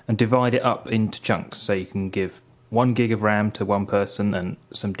 and divide it up into chunks. So you can give 1 gig of RAM to one person and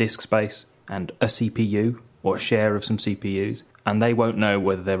some disk space and a CPU or a share of some CPUs, and they won't know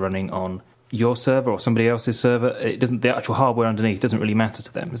whether they're running on your server or somebody else's server. It doesn't. The actual hardware underneath doesn't really matter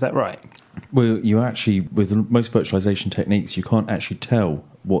to them. Is that right? Well, you actually, with most virtualization techniques, you can't actually tell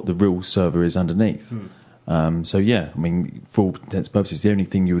what the real server is underneath. So yeah, I mean, for all intents and purposes, the only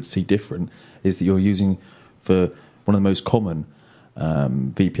thing you would see different is that you're using, for one of the most common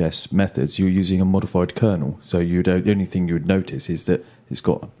VPS methods, you're using a modified kernel. So the only thing you would notice is that it's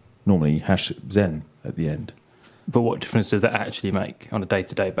got normally #Zen at the end. But what difference does that actually make on a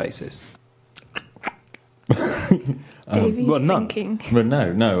day-to-day basis? Davey's well, none. thinking. Well,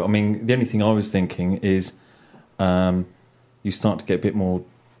 no. I mean, the only thing I was thinking is you start to get a bit more.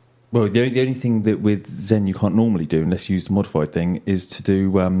 Well, the only thing that with Zen you can't normally do unless you use the modified thing is to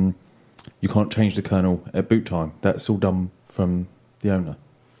do you can't change the kernel at boot time. That's all done from the owner.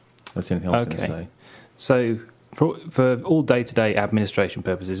 That's the only thing I was going to say. So for all day-to-day administration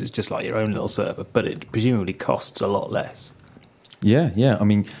purposes, it's just like your own little server, but it presumably costs a lot less. Yeah. I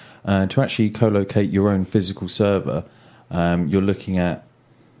mean, to actually co-locate your own physical server, you're looking at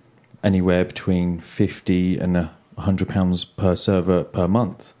anywhere between £50 and £100 per server per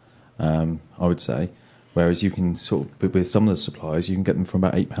month, I would say. Whereas you can sort of, with some of the suppliers, you can get them for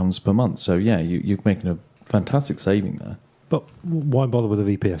about £8 per month. So yeah, you're making a fantastic saving there. But why bother with a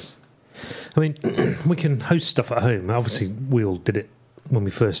VPS? I mean, we can host stuff at home. Obviously, we all did it when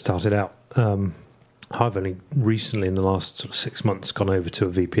we first started out. I've only recently, in the last sort of 6 months, gone over to a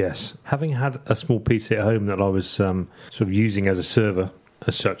VPS. Having had a small PC at home that I was sort of using as a server,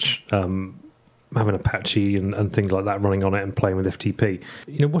 as such, having Apache and things like that running on it and playing with FTP.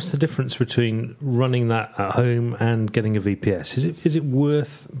 What's the difference between running that at home and getting a VPS? Is it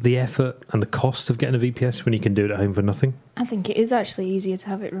worth the effort and the cost of getting a VPS when you can do it at home for nothing? I think it is actually easier to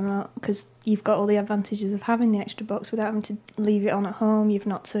have it remote because you've got all the advantages of having the extra box without having to leave it on at home. You've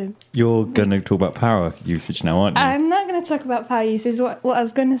not to... You're going to talk about power usage now, aren't you? I'm not going to talk about power usage. What I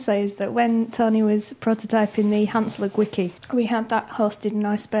was going to say is that when Tony was prototyping the Hanslug wiki, we had that hosted in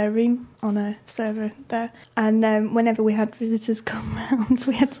our spare room on a server there. And whenever we had visitors come round,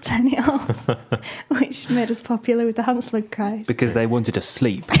 we had to turn it off, which made us popular with the Hanslug cries. Because they wanted to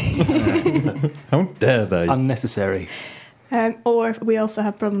sleep. How dare they? Unnecessary. Or we also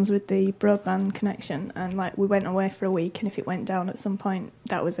had problems with the broadband connection, and we went away for a week, and if it went down at some point,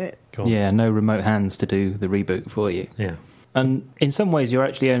 that was it. Yeah, no remote hands to do the reboot for you. Yeah. And in some ways, you're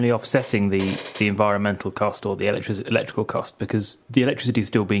actually only offsetting the environmental cost or the electrical cost because the electricity is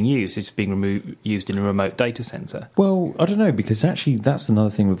still being used. It's being used in a remote data centre. Well, I don't know, because actually that's another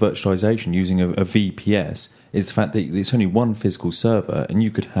thing with virtualization using a VPS is the fact that it's only one physical server and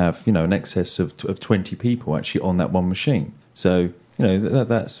you could have, an excess of 20 people actually on that one machine. So,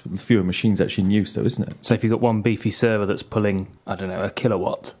 that's fewer machines actually in use though, isn't it? So if you've got one beefy server that's pulling, a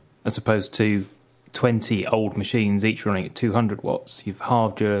kilowatt, as opposed to 20 old machines, each running at 200 watts, you've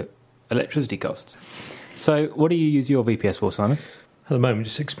halved your electricity costs. So what do you use your VPS for, Simon? At the moment,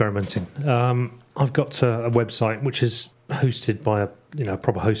 just experimenting. I've got a website which is hosted by a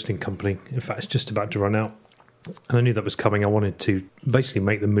proper hosting company. In fact, it's just about to run out. And I knew that was coming. I wanted to basically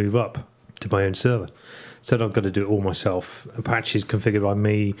make the move up to my own server. So I've got to do it all myself. Apache is configured by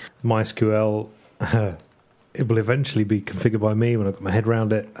me. MySQL, it will eventually be configured by me when I've got my head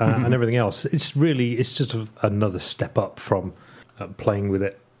around it, and everything else. It's just another step up from playing with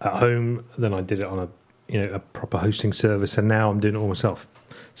it at home. Then I did it on a proper hosting service, and now I'm doing it all myself.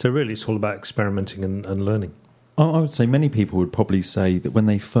 So really, it's all about experimenting and learning. I would say many people would probably say that when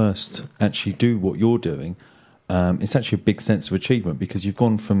they first actually do what you're doing, it's actually a big sense of achievement because you've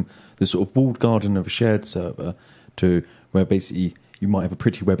gone from the sort of walled garden of a shared server to where basically you might have a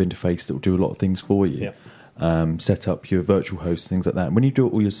pretty web interface that will do a lot of things for you. Yeah. Set up your virtual host, things like that. And when you do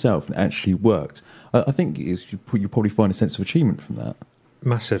it all yourself and it actually works, I think you probably find a sense of achievement from that.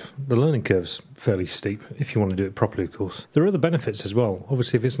 Massive. The learning curve's fairly steep if you want to do it properly, of course. There are other benefits as well.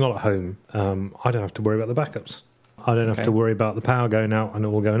 Obviously, if it's not at home, I don't have to worry about the backups. I don't have to worry about the power going out and it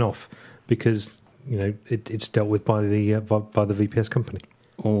all going off because it's dealt with by the VPS company.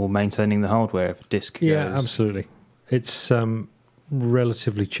 Or maintaining the hardware if a disk goes. Yeah, absolutely. It's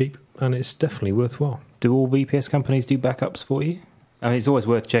relatively cheap and it's definitely worthwhile. Do all VPS companies do backups for you? I mean, it's always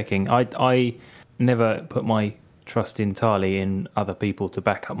worth checking. I never put my trust entirely in other people to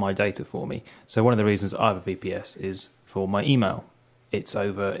back up my data for me. So one of the reasons I have a VPS is for my email. It's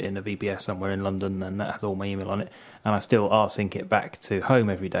over in a VPS somewhere in London and that has all my email on it. And I still rsync it back to home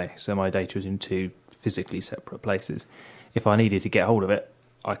every day. So my data is in two physically separate places. If I needed to get hold of it,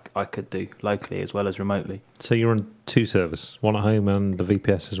 I could do locally as well as remotely. So you're on two servers, one at home and the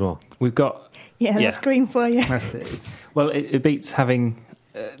VPS as well? We've got... that's green for you. That's it. Well, it beats having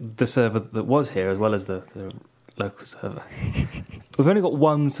the server that was here as well as the local server. We've only got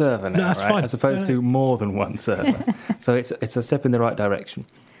one server now, right? Fine. As opposed to more than one server. So it's a step in the right direction.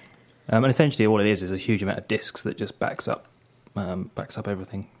 And essentially all it is a huge amount of disks that just backs up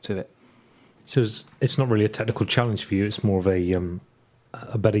everything to it. So it's not really a technical challenge for you, it's more of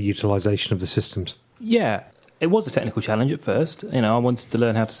a better utilisation of the systems. Yeah, it was a technical challenge at first. I wanted to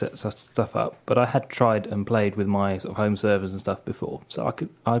learn how to set stuff up, but I had tried and played with my sort of home servers and stuff before, so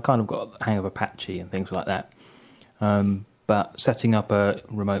I kind of got the hang of Apache and things like that. But setting up a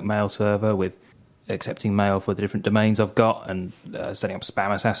remote mail server with accepting mail for the different domains I've got and setting up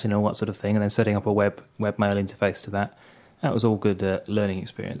Spam Assassin and all that sort of thing, and then setting up a web mail interface to that was all good learning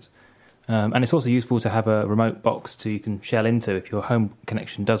experience. And it's also useful to have a remote box you can shell into. If your home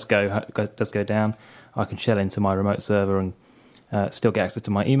connection does go down, I can shell into my remote server and still get access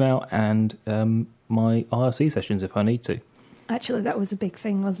to my email and my IRC sessions if I need to. Actually, that was a big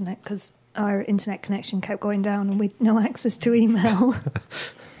thing, wasn't it? Because our internet connection kept going down and we'd no access to email.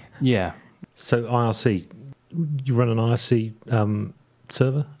 Yeah. So IRC, you run an IRC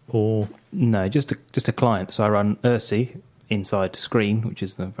server or? No, just a client. So I run IRC inside Screen, which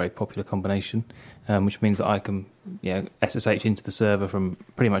is the very popular combination, which means that I can SSH into the server from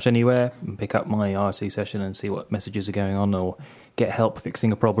pretty much anywhere and pick up my IRC session and see what messages are going on, or get help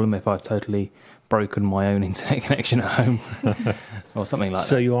fixing a problem if I've totally broken my own internet connection at home or something like that.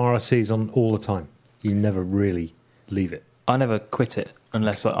 So your IRC is on all the time? You never really leave it? I never quit it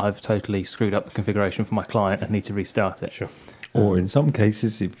unless I've totally screwed up the configuration for my client and need to restart it. Sure. Or in some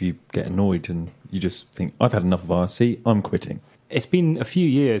cases, if you get annoyed and you just think, I've had enough of IRC, I'm quitting. It's been a few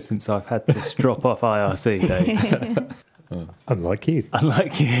years since I've had to drop off IRC, Dave. Unlike you.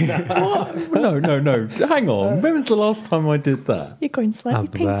 Unlike you. What? No. Hang on. When was the last time I did that? You're going slightly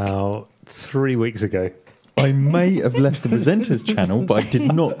pink. About 3 weeks ago. I may have left the presenters channel, but I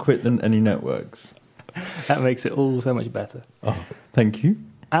did not quit any networks. That makes it all so much better. Oh, thank you.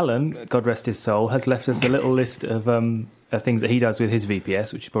 Alan, God rest his soul, has left us a little list of things that he does with his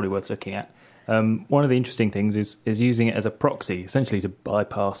VPS, which is probably worth looking at. One of the interesting things is using it as a proxy, essentially to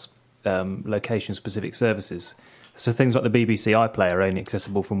bypass location-specific services. So things like the BBC iPlayer are only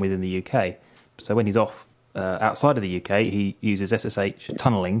accessible from within the UK. So when he's off outside of the UK, he uses SSH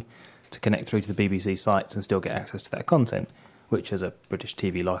tunneling to connect through to the BBC sites and still get access to that content, which as a British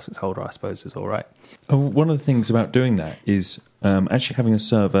TV licence holder, I suppose, is all right. One of the things about doing that is actually having a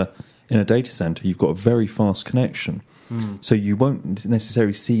server in a data centre, you've got a very fast connection. So you won't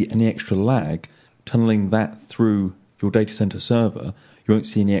necessarily see any extra lag tunneling that through your data centre server. You won't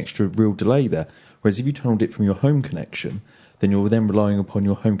see any extra real delay there. Whereas if you tunneled it from your home connection, then you're then relying upon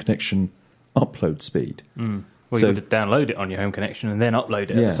your home connection upload speed. Well, you would download it on your home connection and then upload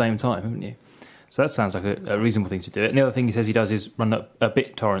it at the same time, haven't you? So that sounds like a reasonable thing to do. And the other thing he says he does is run a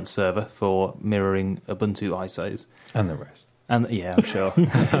BitTorrent server for mirroring Ubuntu ISOs. And the rest. And yeah, I'm sure.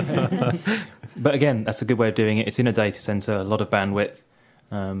 But again, that's a good way of doing it. It's in a data center, a lot of bandwidth.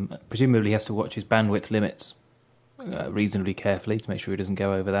 Presumably he has to watch his bandwidth limits reasonably carefully to make sure he doesn't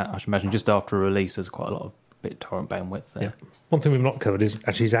go over that. I should imagine just after a release there's quite a lot of BitTorrent bandwidth there. Yeah. One thing we've not covered is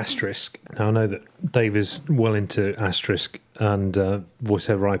Asterisk. Now, I know that Dave is well into Asterisk and voice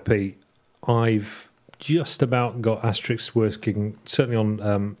over IP. I've just about got Asterisk working, certainly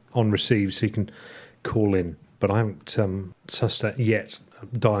on receive, so you can call in. But I haven't sussed that yet.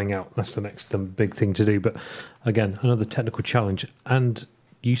 Dialing out, that's the next big thing to do. But again, another technical challenge and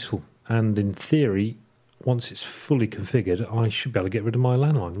useful. And in theory, once it's fully configured, I should be able to get rid of my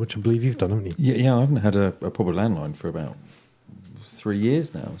landline, which I believe you've done, haven't you? Yeah, I haven't had a proper landline for about 3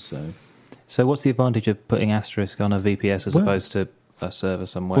 years now. So what's the advantage of putting Asterisk on a VPS as opposed to a server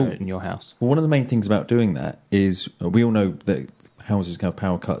somewhere in your house? Well, one of the main things about doing that is we all know that houses can have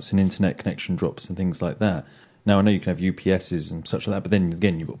power cuts and internet connection drops and things like that. Now, I know you can have UPSs and such like that, but then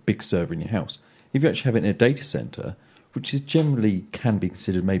again, you've got a big server in your house. If you actually have it in a data centre, which is generally can be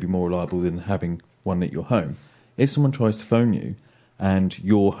considered maybe more reliable than having one at your home, if someone tries to phone you and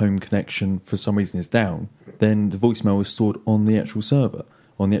your home connection for some reason is down, then the voicemail is stored on the actual server,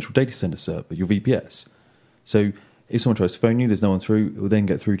 on the actual data centre server, your VPS. So if someone tries to phone you, there's no one through, it will then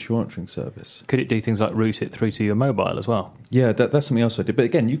get through to your answering service. Could it do things like route it through to your mobile as well? Yeah, that's something else I did. But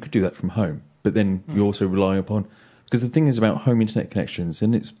again, you could do that from home. But then you're also relying upon... Because the thing is about home internet connections,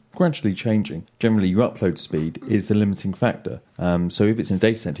 and it's gradually changing, generally your upload speed is the limiting factor. So if it's in a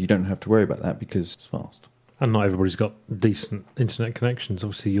data centre, you don't have to worry about that because it's fast. And not everybody's got decent internet connections.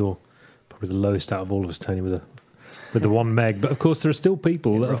 Obviously, you're probably the lowest out of all of us, Tony, with the 1 meg. But of course, there are still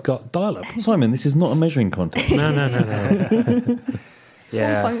people that have got dial-up. Simon, this is not a measuring contest. No.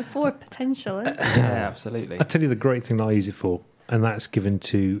 Yeah. 1.4 potential, Yeah, absolutely. I tell you the great thing that I use it for, and that's given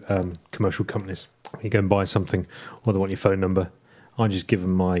to commercial companies. When you go and buy something, or they want your phone number, I just give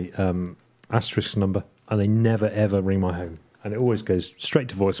them my Asterisk number, and they never, ever ring my home. And it always goes straight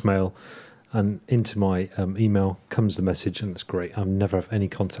to voicemail, and into my email comes the message, and it's great. I've never had any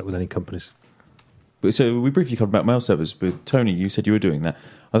contact with any companies. So we briefly covered about mail servers, but Tony, you said you were doing that.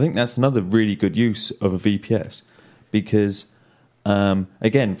 I think that's another really good use of a VPS, because,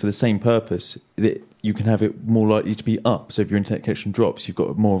 again, for the same purpose, you can have it more likely to be up. So if your internet connection drops, you've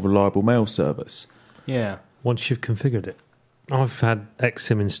got a more reliable mail service. Yeah. Once you've configured it. I've had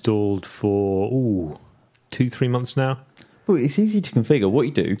XSIM installed for 2-3 months now. Well, it's easy to configure. What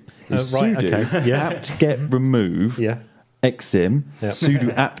you do is sudo okay. Yeah. apt get remove, exim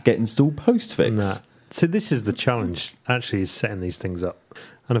sudo apt get install postfix. Nah. So this is the challenge, actually, is setting these things up.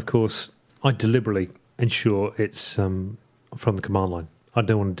 And of course, I deliberately ensure it's from the command line. I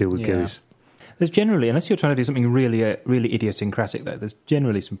don't want to deal with GUIs. There's generally, unless you're trying to do something really idiosyncratic, though, there's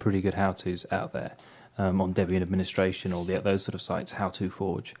generally some pretty good how-tos out there on Debian administration or those sort of sites, How To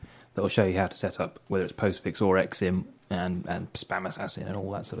Forge, that will show you how to set up, whether it's postfix or exim and spam assassin and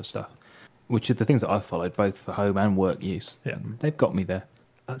all that sort of stuff, which are the things that I've followed, both for home and work use. Yeah. They've got me there.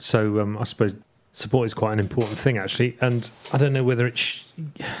 So I suppose support is quite an important thing, actually. And I don't know whether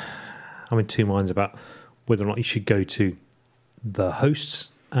I'm in two minds about whether or not you should go to the hosts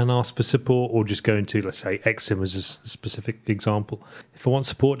and ask for support, or just go into, let's say, Exim as a specific example. If I want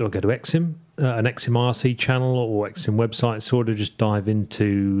support, do I go to Exim, an Exim IRC channel or Exim website, sort of just dive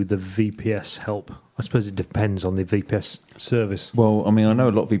into the VPS help? I suppose it depends on the VPS service. Well, I mean, I know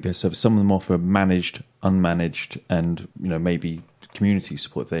a lot of VPS services. Some of them offer managed, unmanaged, and maybe community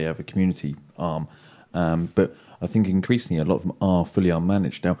support if they have a community arm. But I think increasingly a lot of them are fully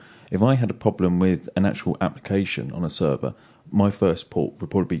unmanaged. Now, if I had a problem with an actual application on a server, my first port would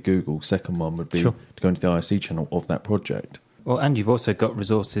probably be Google. Second one would be to go into the IRC channel of that project. Well, and you've also got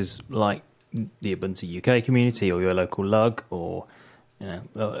resources like the Ubuntu UK community or your local lug, or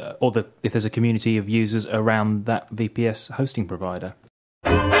if there's a community of users around that VPS hosting provider.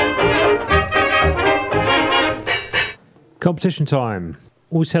 Competition time.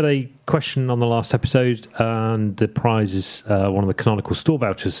 We had a question on the last episode, and the prize is one of the Canonical store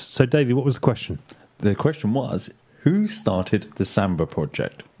vouchers. So, Davey, what was the question? The question was, who started the Samba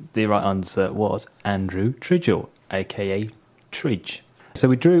project? The right answer was Andrew Tridgell, a.k.a. Tridge. So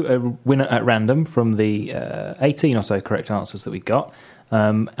we drew a winner at random from the 18 or so correct answers that we got,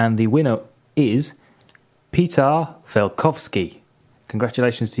 and the winner is Peter Velkovsky.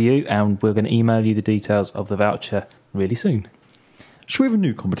 Congratulations to you, and we're going to email you the details of the voucher really soon. Should we have a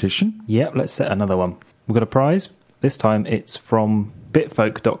new competition? Yep, let's set another one. We've got a prize. This time it's from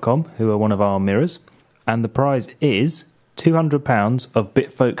bitfolk.com, who are one of our mirrors. And the prize is £200 of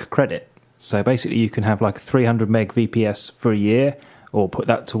Bitfolk credit. So basically you can have like a 300 meg VPS for a year, or put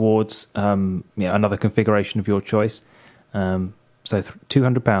that towards another configuration of your choice. So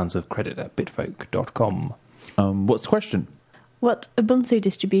 £200 of credit at bitfolk.com. What's the question? What Ubuntu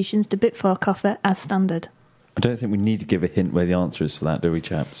distributions do Bitfolk offer as standard? I don't think we need to give a hint where the answer is for that, do we,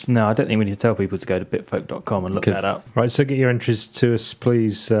 chaps? No, I don't think we need to tell people to go to bitfolk.com and look that up. Right, so get your entries to us,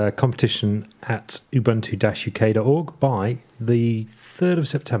 please. Competition at ubuntu-uk.org by the 3rd of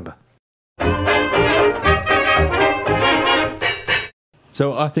September.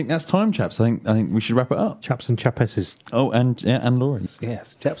 So I think that's time, chaps. I think we should wrap it up. Chaps and chapesses. Oh, and Laura's.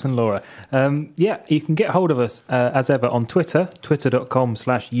 Yes, chaps and Laura. You can get hold of us as ever on Twitter,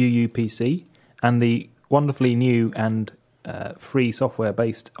 twitter.com/UUPC, and the wonderfully new and free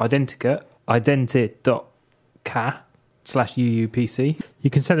software-based Identica, identi.ca/UUPC. You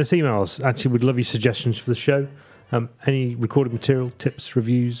can send us emails. Actually, we'd love your suggestions for the show. Any recorded material, tips,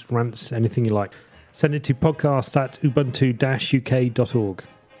 reviews, rants, anything you like. Send it to podcast@ubuntu-uk.org.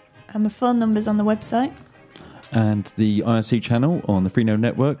 And the phone number's on the website. And the IRC channel on the Freenode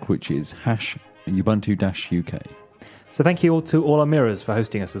network, which is #Ubuntu-UK. So thank you all to all our mirrors for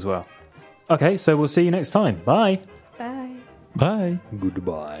hosting us as well. Okay, so we'll see you next time. Bye. Bye. Bye.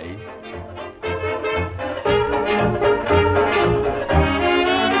 Goodbye.